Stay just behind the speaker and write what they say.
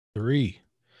Three.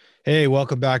 Hey,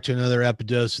 welcome back to another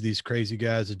episode of these crazy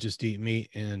guys that just eat meat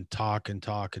and talk and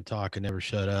talk and talk and never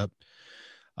shut up.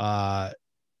 Uh,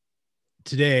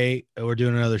 Today we're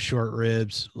doing another short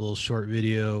ribs, a little short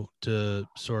video to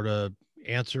sort of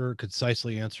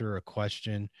concisely answer a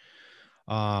question.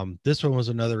 This one was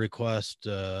another request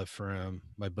from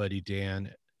my buddy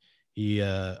Dan.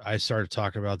 I started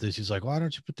talking about this. He's like, "Why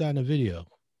don't you put that in a video?"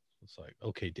 It's like,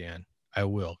 "Okay, Dan, I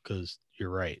will, because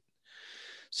you're right."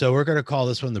 So we're going to call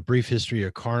this one the brief history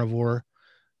of carnivore.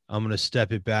 I'm going to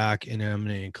step it back and I'm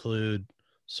going to include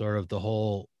sort of the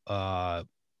whole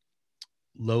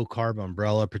low carb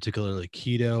umbrella, particularly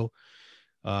keto.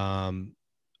 Um,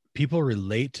 People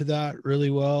relate to that really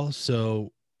well.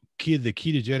 So, the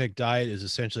ketogenic diet is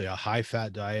essentially a high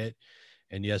fat diet.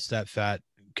 And yes, that fat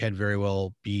can very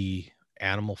well be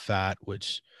animal fat,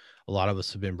 which a lot of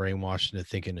us have been brainwashed into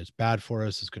thinking it's bad for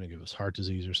us. It's going to give us heart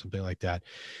disease or something like that.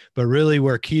 But really,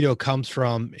 where keto comes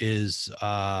from is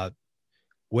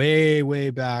way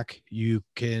back. You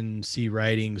can see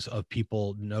writings of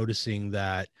people noticing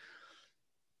that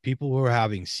people who are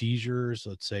having seizures,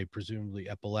 let's say presumably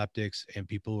epileptics, and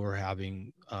people who are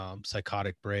having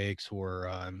psychotic breaks or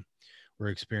were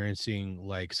experiencing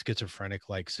like schizophrenic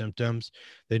like symptoms,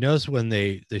 they notice when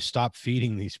they stop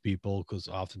feeding these people, because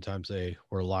oftentimes they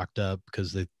were locked up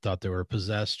because they thought they were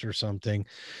possessed or something.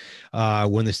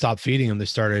 When they stopped feeding them, they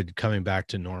started coming back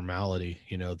to normality.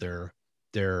 You know,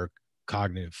 their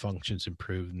cognitive functions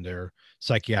improved and their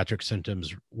psychiatric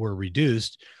symptoms were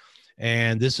reduced.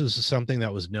 And this was something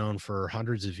that was known for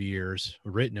hundreds of years,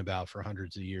 written about for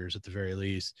hundreds of years at the very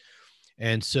least.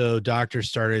 And so doctors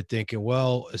started thinking,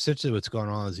 well, essentially what's going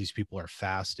on is these people are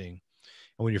fasting.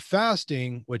 And when you're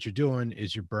fasting, what you're doing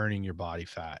is you're burning your body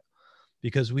fat,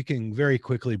 because we can very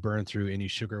quickly burn through any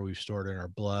sugar we've stored in our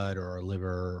blood or our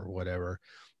liver or whatever.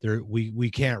 We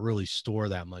can't really store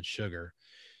that much sugar.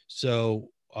 So,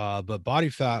 but body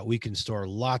fat, we can store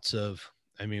lots of.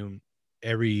 I mean,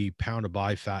 every pound of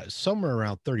body fat is somewhere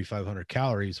around 3,500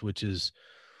 calories, which is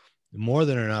more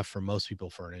than enough for most people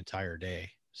for an entire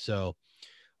day. So,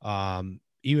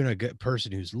 even a good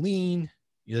person who's lean,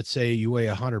 let's say you weigh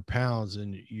 100 pounds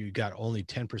and you got only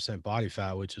 10% body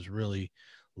fat, which is really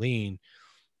lean,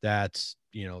 that's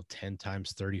 10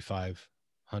 times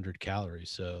 3,500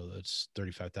 calories, so that's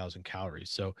 35,000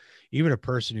 calories. So even a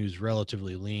person who's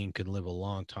relatively lean can live a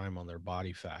long time on their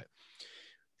body fat.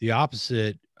 The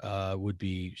opposite would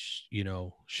be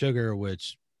sugar,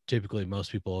 which typically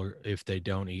most people, if they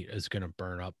don't eat, is going to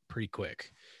burn up pretty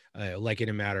quick, like in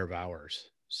a matter of hours.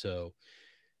 So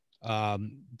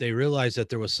they realized that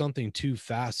there was something to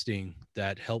fasting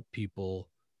that helped people.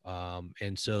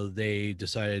 And so they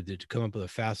decided to come up with a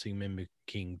fasting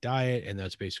mimicking diet, and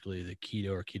that's basically the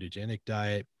keto or ketogenic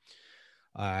diet.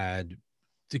 And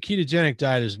the ketogenic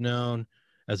diet is known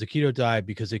as a keto diet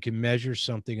because it can measure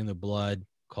something in the blood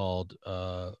called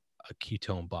a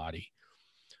ketone body,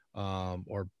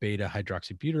 or beta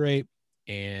hydroxybutyrate.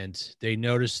 And they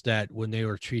noticed that when they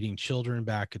were treating children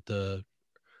back at the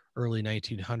early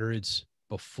 1900s,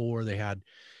 before they had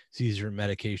seizure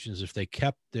medications, if they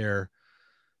kept their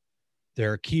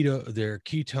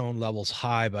ketone levels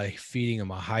high by feeding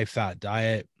them a high fat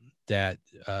diet, that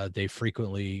they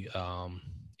frequently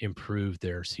improved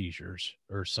their seizures.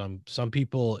 Or some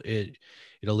people, it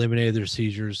eliminated their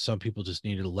seizures. Some people just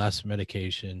needed less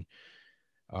medication,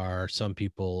 or some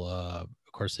people, of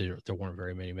course, there weren't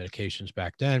very many medications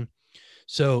back then.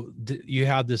 So you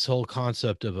have this whole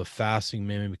concept of a fasting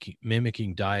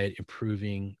mimicking diet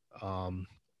improving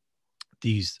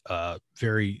these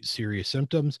very serious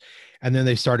symptoms. And then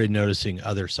they started noticing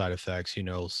other side effects,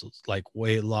 like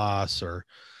weight loss or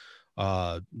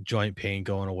joint pain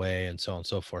going away, and so on and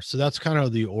so forth. So that's kind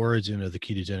of the origin of the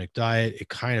ketogenic diet. It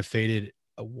kind of faded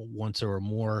once there were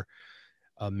more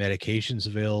medications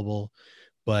available,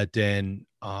 but then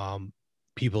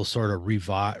people sort of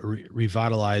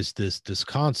revitalized this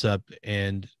concept.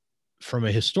 And from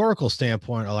a historical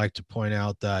standpoint, I like to point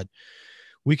out that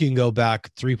we can go back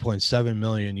 3.7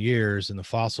 million years in the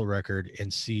fossil record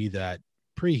and see that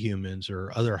pre-humans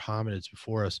or other hominids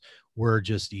before us were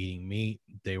just eating meat.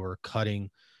 They were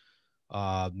cutting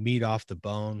meat off the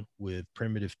bone with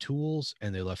primitive tools,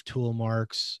 and they left tool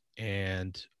marks.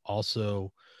 And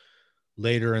also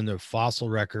later in the fossil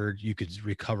record, you could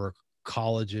recover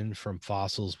collagen from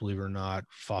fossils. Believe it or not,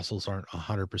 fossils aren't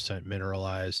 100%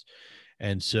 mineralized.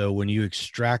 And so when you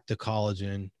extract the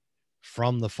collagen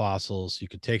from the fossils, you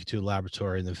could take it to a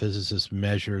laboratory, and the physicists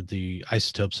measured the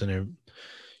isotopes in it,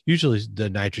 usually the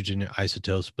nitrogen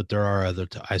isotopes, but there are other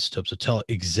isotopes that tell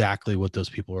exactly what those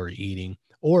people are eating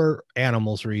or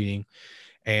animals are eating.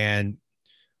 And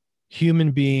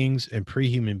human beings and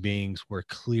pre-human beings were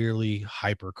clearly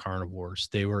hyper carnivores.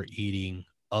 They were eating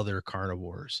other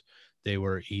carnivores. They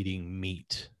were eating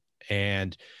meat.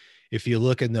 And if you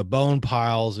look in the bone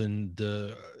piles and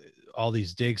all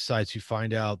these dig sites, you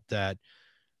find out that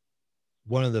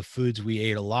one of the foods we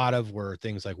ate a lot of were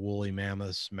things like woolly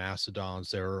mammoths,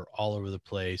 mastodons. They were all over the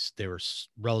place. They were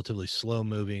relatively slow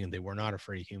moving and they were not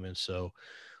afraid of humans. So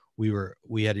we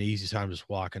had an easy time just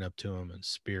walking up to them and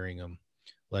spearing them,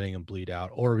 letting them bleed out.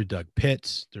 Or we dug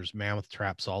pits. There's mammoth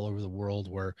traps all over the world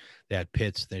where they had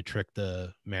pits. They trick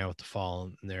the mammoth to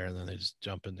fall in there, and then they just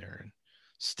jump in there and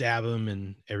stab them,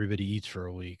 and everybody eats for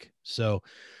a week. So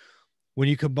when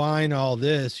you combine all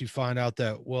this, you find out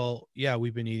that, well, yeah,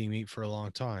 we've been eating meat for a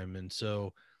long time. And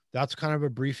so that's kind of a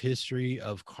brief history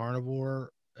of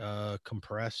carnivore,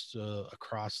 compressed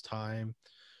across time.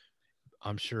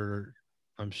 I'm sure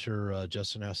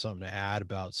Justin has something to add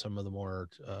about some of the more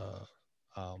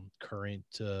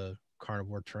current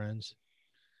carnivore trends.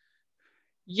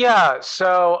 Yeah,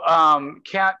 so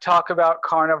can't talk about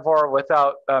carnivore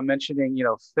without mentioning,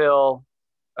 Phil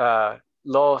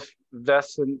Lof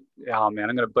Vesson. Oh man,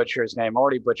 I'm going to butcher his name.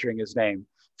 Already butchering his name.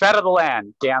 Fat of the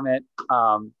Land. Damn it.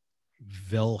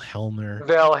 Wilhelmer.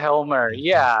 Wilhelmer.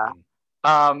 Yeah.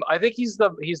 I think he's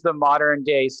the modern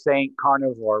day Saint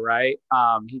Carnivore, right?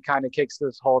 He kind of kicks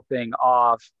this whole thing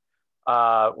off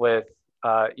with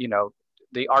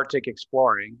the Arctic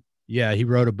exploring. Yeah, he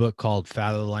wrote a book called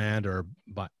Fat of the Land,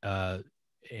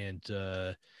 and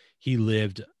he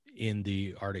lived in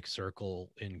the Arctic Circle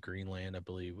in Greenland, I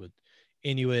believe, with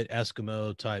Inuit,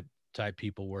 Eskimo type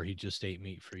people, where he just ate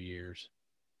meat for years.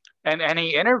 And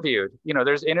he interviewed,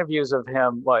 there's interviews of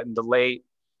him in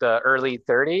the early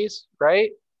 30s, right?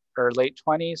 Or late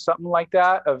 20s, something like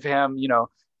that, of him,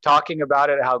 talking about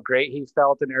it, how great he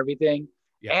felt and everything.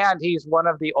 Yeah. And he's one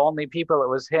of the only people, it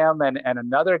was him and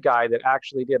another guy that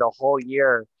actually did a whole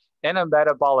year in a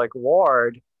metabolic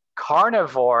ward,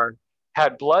 carnivore,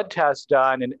 had blood tests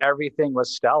done, and everything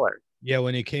was stellar. Yeah,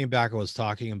 when he came back, I was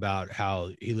talking about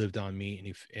how he lived on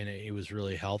meat and he was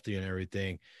really healthy and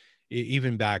everything.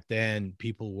 Even back then,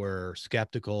 people were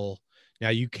skeptical. Now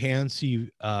you can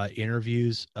see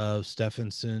interviews of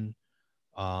Stephenson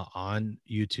on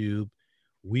YouTube.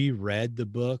 We read the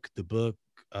book. The book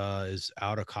is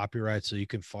out of copyright, so you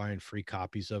can find free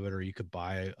copies of it, or you could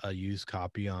buy a used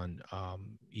copy on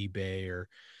eBay or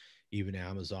even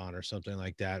Amazon or something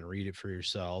like that and read it for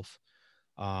yourself.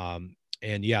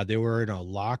 And yeah, they were in a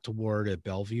locked ward at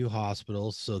Bellevue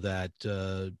Hospital so that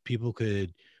people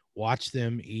could watch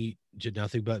them eat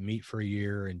nothing but meat for a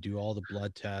year and do all the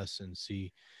blood tests and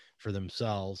see for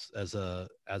themselves as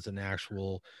an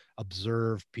actual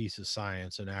observed piece of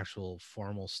science, an actual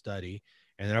formal study.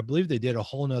 And then I believe they did a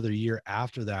whole nother year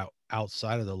after that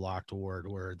outside of the locked ward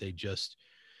where they just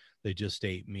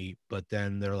ate meat. But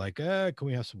then they're like, can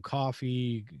we have some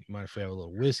coffee? You mind if we have a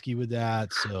little whiskey with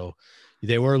that? So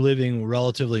they were living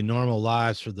relatively normal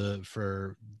lives for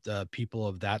the people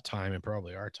of that time and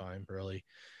probably our time, really.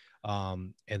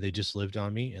 And they just lived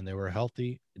on meat and they were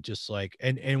healthy, just like,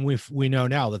 and we know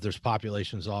now that there's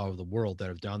populations all over the world that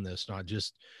have done this, not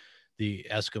just the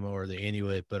Eskimo or the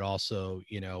Inuit, but also,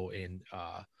 in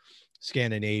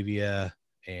Scandinavia,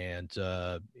 and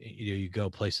you go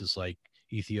places like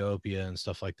Ethiopia and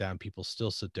stuff like that, and people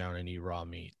still sit down and eat raw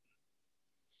meat.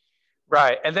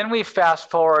 Right. And then we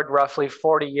fast forward roughly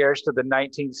 40 years to the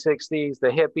 1960s, the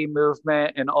hippie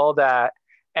movement and all that.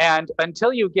 And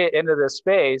until you get into this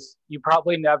space, you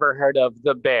probably never heard of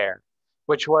the Bear,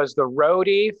 which was the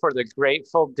roadie for the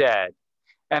Grateful Dead.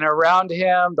 And around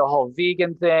him, the whole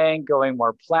vegan thing, going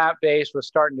more plant-based, was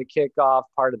starting to kick off,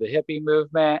 part of the hippie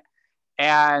movement.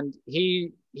 And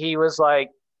he was like,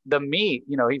 the meat,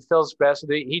 he feels best.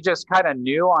 He just kind of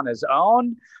knew on his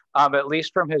own, at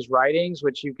least from his writings,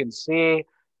 which you can see.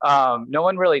 No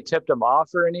one really tipped him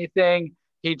off or anything.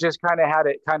 He just kind of had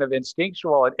it kind of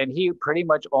instinctual, and he pretty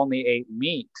much only ate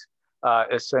meat,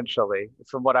 essentially,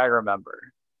 from what I remember.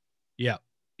 Yeah.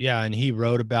 Yeah. And he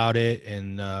wrote about it,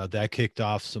 and that kicked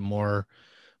off some more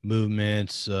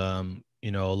movements. A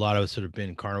lot of us that have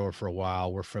been carnivore for a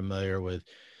while, we're familiar with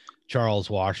Charles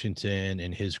Washington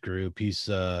and his group.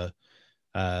 Uh,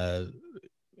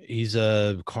 he's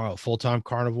a full-time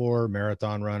carnivore,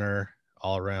 marathon runner,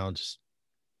 all around, just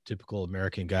typical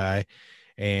American guy.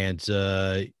 And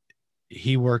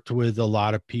he worked with a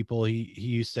lot of people. He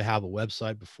used to have a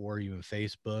website before even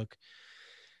Facebook.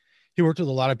 He worked with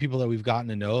a lot of people that we've gotten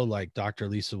to know, like Dr.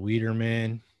 Lisa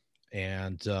Wiederman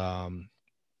and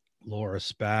Laura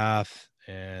Spath,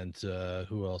 and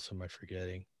who else am I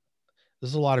forgetting?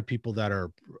 there's a lot of people that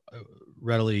are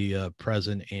readily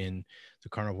present in the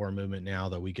carnivore movement now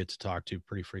that we get to talk to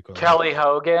pretty frequently. Kelly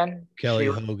Hogan, Kelly she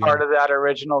was Hogan. part of that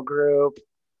original group.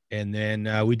 And then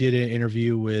we did an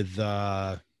interview with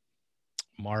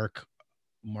Mark,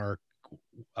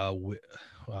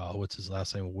 what's his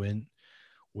last name?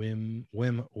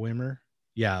 Wimmer.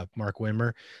 Yeah, Mark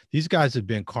Wimmer. These guys have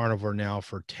been carnivore now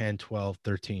for 10, 12,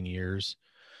 13 years.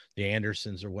 The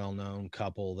Andersons are well-known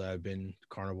couple that have been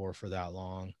carnivore for that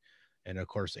long. And of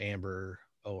course, Amber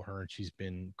O'Hearn, she's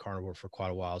been carnivore for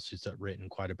quite a while. She's written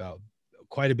quite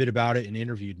a bit about it and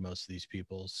interviewed most of these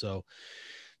people. So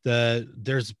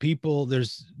there's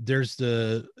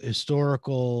the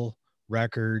historical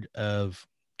record of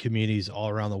communities all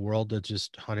around the world that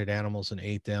just hunted animals and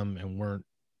ate them and weren't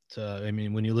I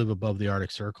mean, when you live above the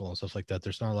Arctic Circle and stuff like that,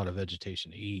 there's not a lot of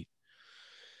vegetation to eat.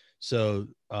 So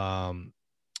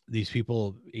these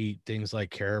people eat things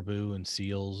like caribou and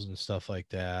seals and stuff like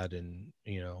that, and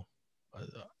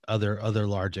other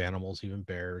large animals, even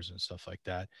bears and stuff like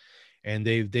that. And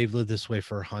they've lived this way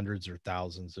for hundreds or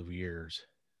thousands of years.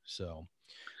 So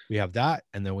we have that,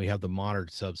 and then we have the modern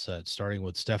subset, starting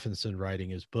with Stephenson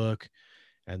writing his book,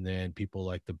 and then people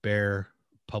like the Bear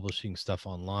publishing stuff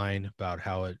online about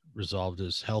how it resolved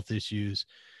his health issues.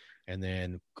 And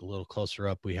then a little closer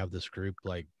up, we have this group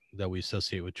like that we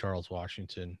associate with Charles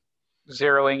Washington,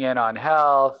 zeroing in on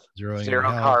health, zero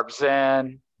carbs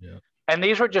in. Yeah. And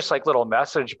these were just like little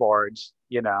message boards,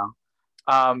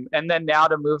 and then now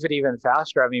to move it even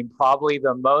faster, I mean, probably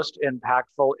the most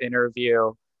impactful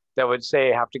interview that would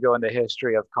say have to go in the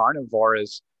history of carnivore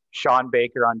is Sean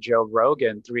Baker on Joe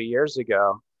Rogan 3 years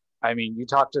ago. I mean, you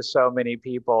talk to so many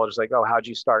people, it's like, oh, how'd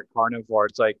you start carnivore?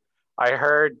 It's like, I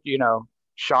heard,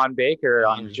 Sean Baker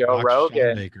on Joe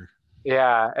Rogan.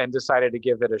 Yeah, and decided to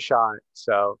give it a shot.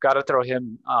 So got to throw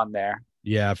him on there.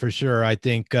 Yeah, for sure. I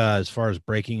think as far as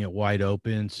breaking it wide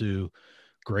open to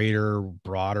greater,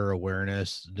 broader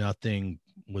awareness, nothing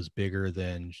was bigger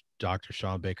than Dr.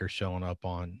 Sean Baker showing up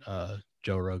on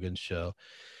Joe Rogan's show.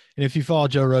 And if you follow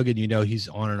Joe Rogan, he's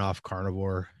on and off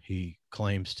carnivore. He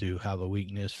claims to have a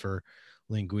weakness for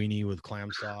linguine with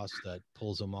clam sauce that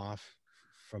pulls him off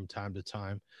from time to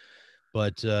time.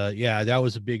 But yeah, that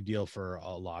was a big deal for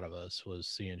a lot of us, was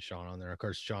seeing Sean on there. Of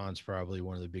course, Sean's probably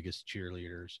one of the biggest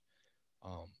cheerleaders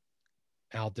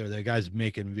out there. That guy's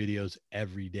making videos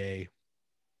every day.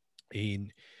 He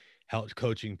helps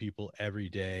coaching people every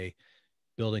day,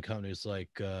 building companies like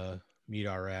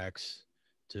MeatRx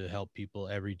to help people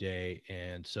every day.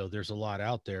 And so there's a lot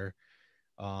out there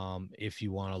if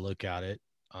you want to look at it.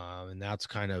 And that's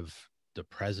kind of the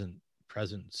present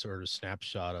sort of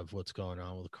snapshot of what's going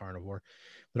on with the carnivore.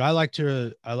 But I like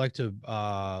to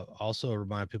also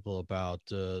remind people about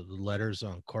the letter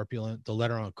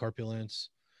on corpulence,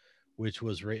 which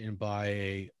was written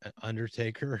by an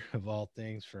undertaker of all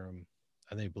things from,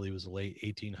 I believe it was the late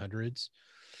 1800s.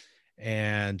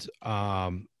 And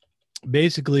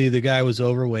basically the guy was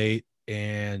overweight,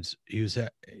 and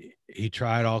he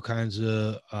tried all kinds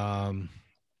of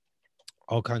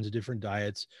different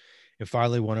diets. And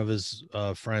finally, one of his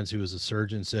friends, who was a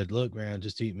surgeon, said, "Look, man,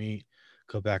 just eat meat,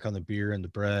 cut back on the beer and the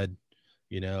bread,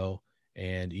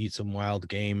 and eat some wild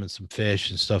game and some fish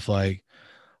and stuff like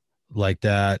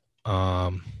that."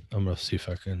 I'm gonna see if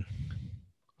I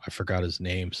forgot his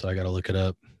name, so I got to look it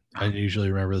up. I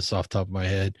usually remember this off the top of my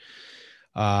head.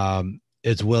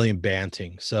 It's William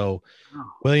Banting. So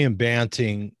William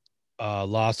Banting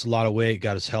lost a lot of weight,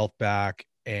 got his health back,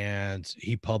 and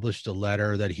he published a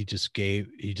letter that he just gave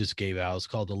out. It's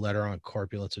called The Letter on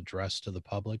Corpulence Addressed to the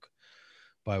Public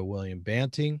by William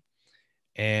Banting.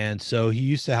 And so he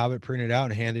used to have it printed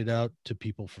out and handed out to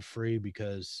people for free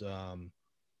because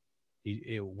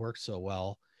it worked so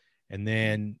well. And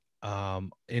then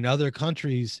in other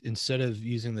countries, instead of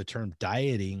using the term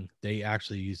dieting, they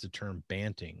actually use the term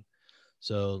banting.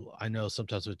 So I know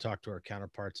sometimes we talk to our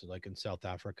counterparts like in South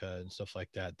Africa and stuff like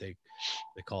that, they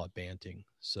call it banting.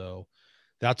 So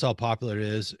that's how popular it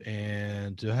is.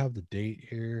 And do I have the date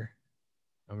here?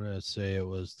 I'm going to say it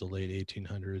was the late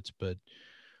 1800s, but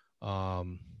I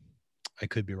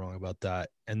could be wrong about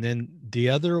that. And then the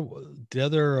other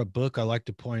book I like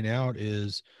to point out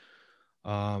is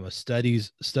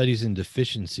studies in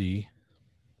deficiency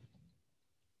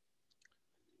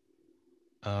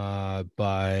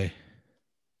by,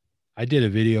 I did a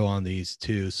video on these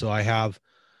too. So I have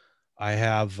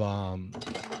some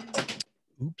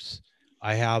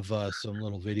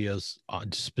little videos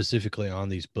specifically on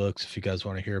these books if you guys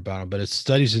want to hear about them. But it's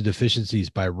Studies in Deficiencies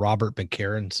by Robert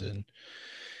McCarrison.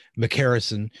 And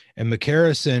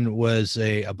McCarrison was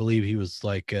I believe he was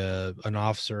like an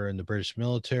officer in the British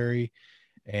military,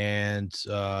 And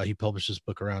he published this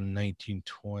book around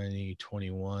 1920,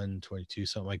 21, 22,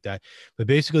 something like that. But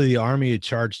basically, the army had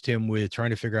charged him with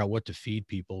trying to figure out what to feed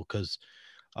people because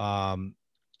um,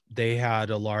 they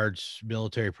had a large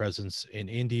military presence in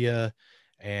India,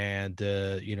 and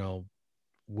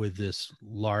with this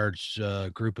large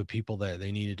group of people that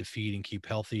they needed to feed and keep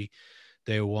healthy,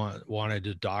 they wanted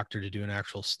a doctor to do an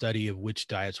actual study of which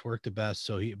diets worked the best.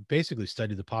 So he basically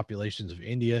studied the populations of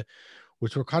India,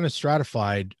 which were kind of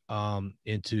stratified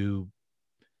into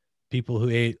people who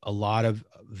ate a lot of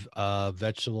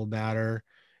vegetable matter,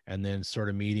 and then sort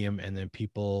of medium, and then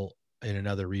people in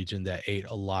another region that ate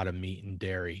a lot of meat and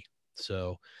dairy.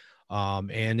 So,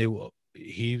 and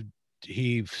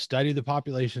he studied the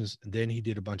populations, and then he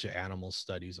did a bunch of animal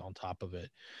studies on top of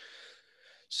it.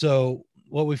 So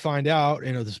what we find out,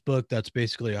 this book that's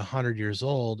basically 100 years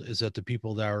old, is that the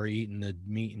people that were eating the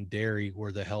meat and dairy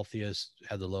were the healthiest,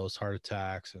 had the lowest heart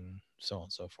attacks, and so on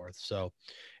and so forth. So,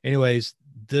 anyways,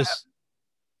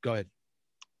 go ahead.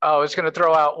 I was going to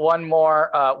throw out one more.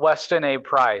 Weston A.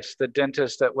 Price, the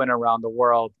dentist that went around the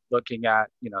world looking at,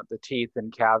 the teeth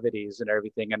and cavities and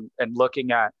everything, and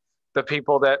looking at the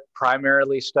people that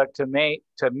primarily stuck to meat,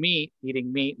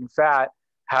 eating meat and fat,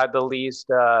 had the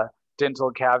least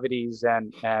dental cavities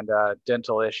and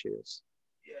dental issues.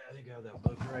 Yeah, I think I have that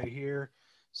book right here.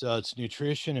 So it's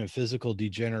Nutrition and Physical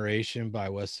Degeneration by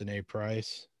Weston A.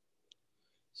 Price.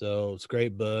 So it's a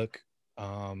great book.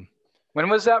 When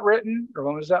was that written, or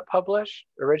when was that published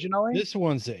originally? This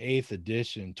one's the 8th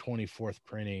edition, 24th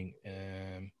printing.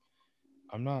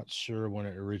 I'm not sure when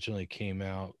it originally came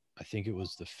out. I think it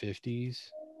was the 50s.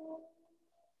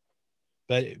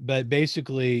 But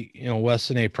basically,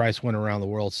 Weston A. Price went around the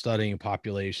world studying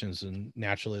populations and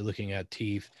naturally looking at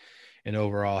teeth and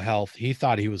overall health. He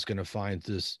thought he was going to find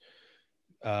this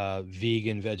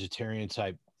vegan, vegetarian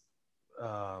type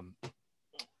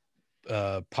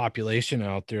population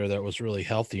out there that was really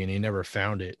healthy, and he never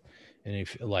found it. And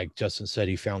if, like Justin said,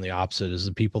 he found the opposite, is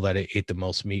the people that ate the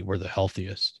most meat were the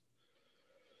healthiest.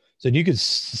 So you could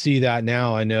see that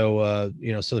now. I know,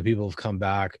 some of the people have come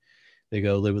back. They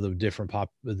go live with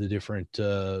the different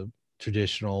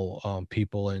traditional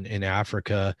people in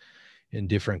Africa, in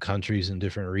different countries and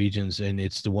different regions. And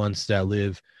it's the ones that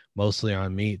live mostly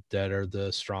on meat that are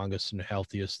the strongest and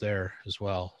healthiest there as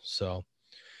well. So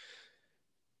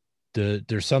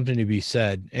there's something to be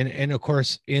said. And of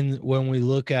course, when we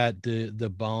look at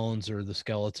the bones or the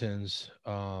skeletons,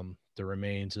 the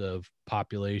remains of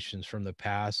populations from the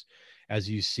past, as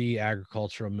you see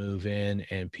agriculture move in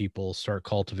and people start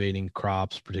cultivating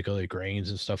crops, particularly grains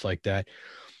and stuff like that,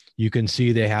 you can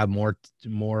see they have more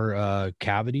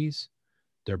cavities.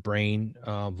 Their brain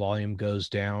volume goes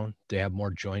down. They have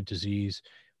more joint disease,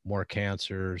 more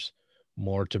cancers,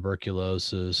 more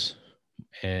tuberculosis,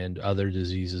 and other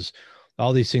diseases.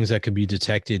 All these things that could be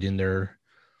detected in their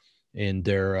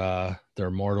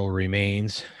mortal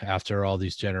remains after all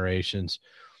these generations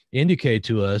indicate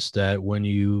to us that when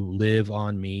you live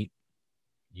on meat,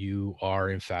 you are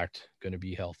in fact going to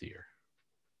be healthier.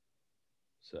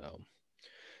 So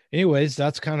anyways,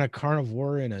 that's kind of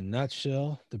carnivore in a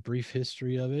nutshell, the brief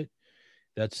history of it.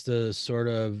 That's the sort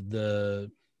of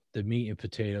the meat and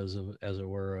potatoes of, as it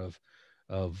were, of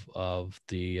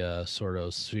the sort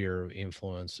of sphere of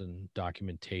influence and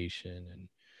documentation and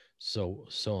so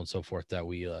on and so forth that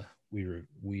we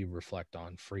reflect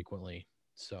on frequently.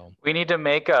 So we need to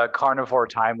make a carnivore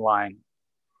timeline.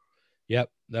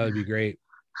 Yep, that would be great.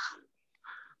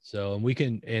 So, and we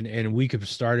can and we could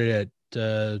start it at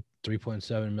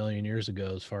 3.7 million years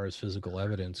ago as far as physical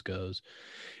evidence goes.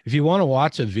 If you want to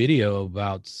watch a video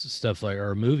about stuff like,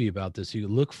 or a movie about this, you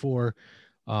look for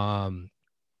in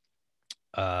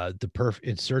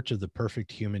search of the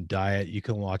perfect human diet. You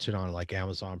can watch it on like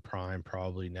Amazon Prime,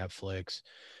 probably Netflix,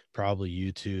 probably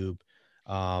YouTube,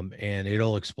 and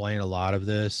it'll explain a lot of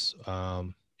this,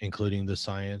 including the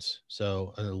science.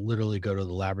 So literally go to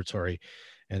the laboratory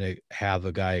and have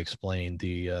a guy explain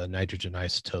the nitrogen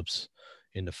isotopes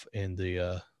in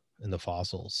the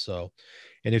fossils. So,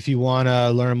 and if you want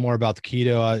to learn more about the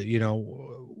keto,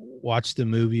 watch the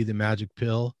movie The Magic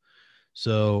Pill.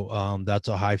 So that's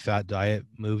a high fat diet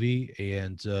movie,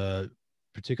 and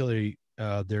particularly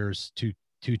there's two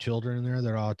children in there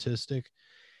that are autistic,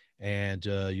 and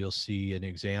you'll see an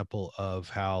example of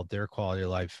how their quality of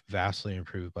life vastly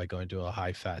improved by going to a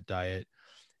high fat diet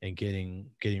and getting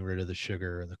rid of the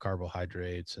sugar and the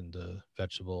carbohydrates and the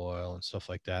vegetable oil and stuff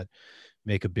like that.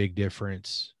 Make a big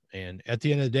difference. And at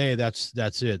the end of the day,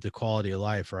 that's it. The quality of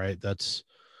life, right?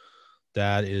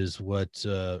 That is what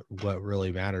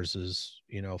really matters, is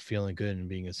feeling good and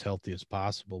being as healthy as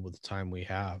possible with the time we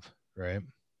have, right?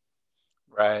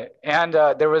 Right. And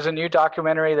there was a new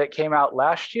documentary that came out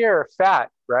last year, Fat,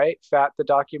 right? Fat, the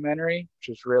documentary, which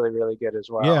is really, really good as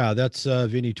well. Yeah, that's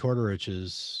Vinny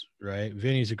Tortorich's, right?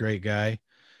 Vinny's a great guy.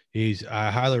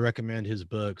 I highly recommend his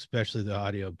book, especially the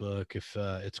audio book. If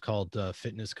it's called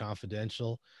Fitness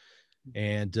Confidential,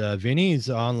 and Vinny's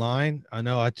online. I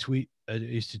know I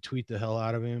used to tweet the hell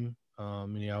out of him.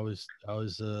 And I was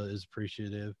is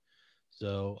appreciative.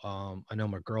 So I know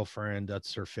my girlfriend,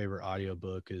 that's her favorite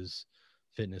audiobook is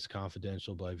Fitness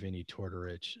Confidential by Vinny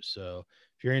Tortorich. So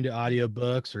if you're into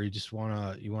audiobooks or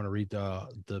you wanna read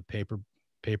the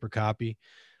paper copy,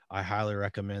 I highly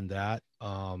recommend that.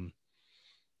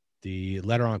 The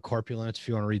Letter on Corpulence, if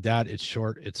you want to read that, it's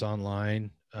short, it's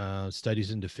online. Studies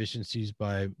and Deficiencies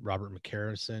by Robert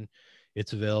McCarrison.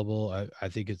 It's available. I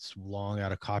think it's long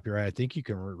out of copyright. I think you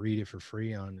can read it for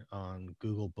free on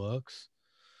Google Books.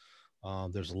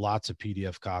 There's lots of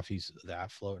PDF copies of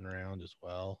that floating around as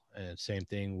well. And same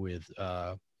thing with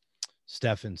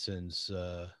Stephenson's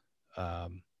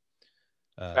um,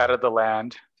 Fat uh, of the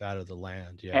Land. Fat of the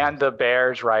Land. Yeah. And the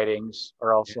Bears writings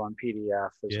are also on PDF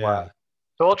as Yeah. well.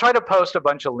 So we'll try to post a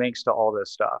bunch of links to all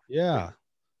this stuff. Yeah.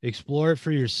 Explore it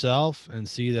for yourself and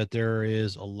see that there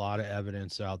is a lot of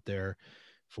evidence out there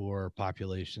for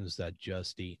populations that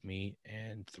just eat meat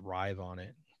and thrive on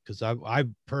it. Because I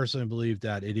personally believe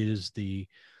that it is the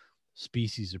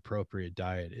species appropriate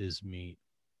diet is meat.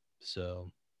 So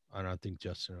I don't think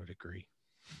Justin would agree.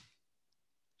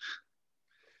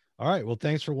 All right. Well,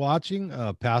 thanks for watching.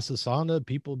 Pass this on to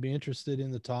people be interested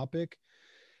in the topic.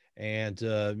 And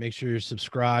make sure you're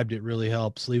subscribed. It really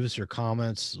helps. Leave us your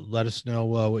comments. Let us know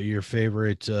what your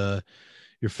favorite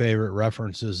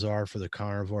references are for the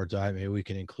carnivore diet. Maybe we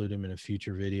can include them in a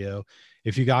future video.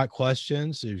 If you got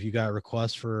questions, if you got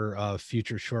requests for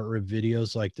future short rib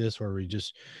videos like this, where we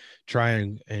just try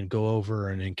and go over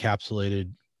an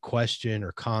encapsulated question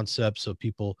or concept so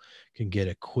people can get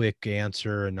a quick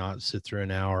answer and not sit through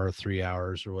an hour or 3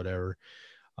 hours or whatever,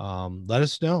 let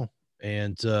us know.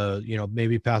 And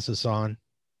maybe pass this on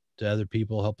to other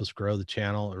people, help us grow the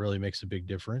channel. It really makes a big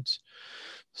difference.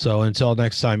 So until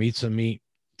next time, eat some meat,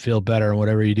 feel better, and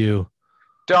whatever you do,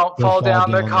 Don't fall down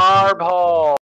the the carb carb hole.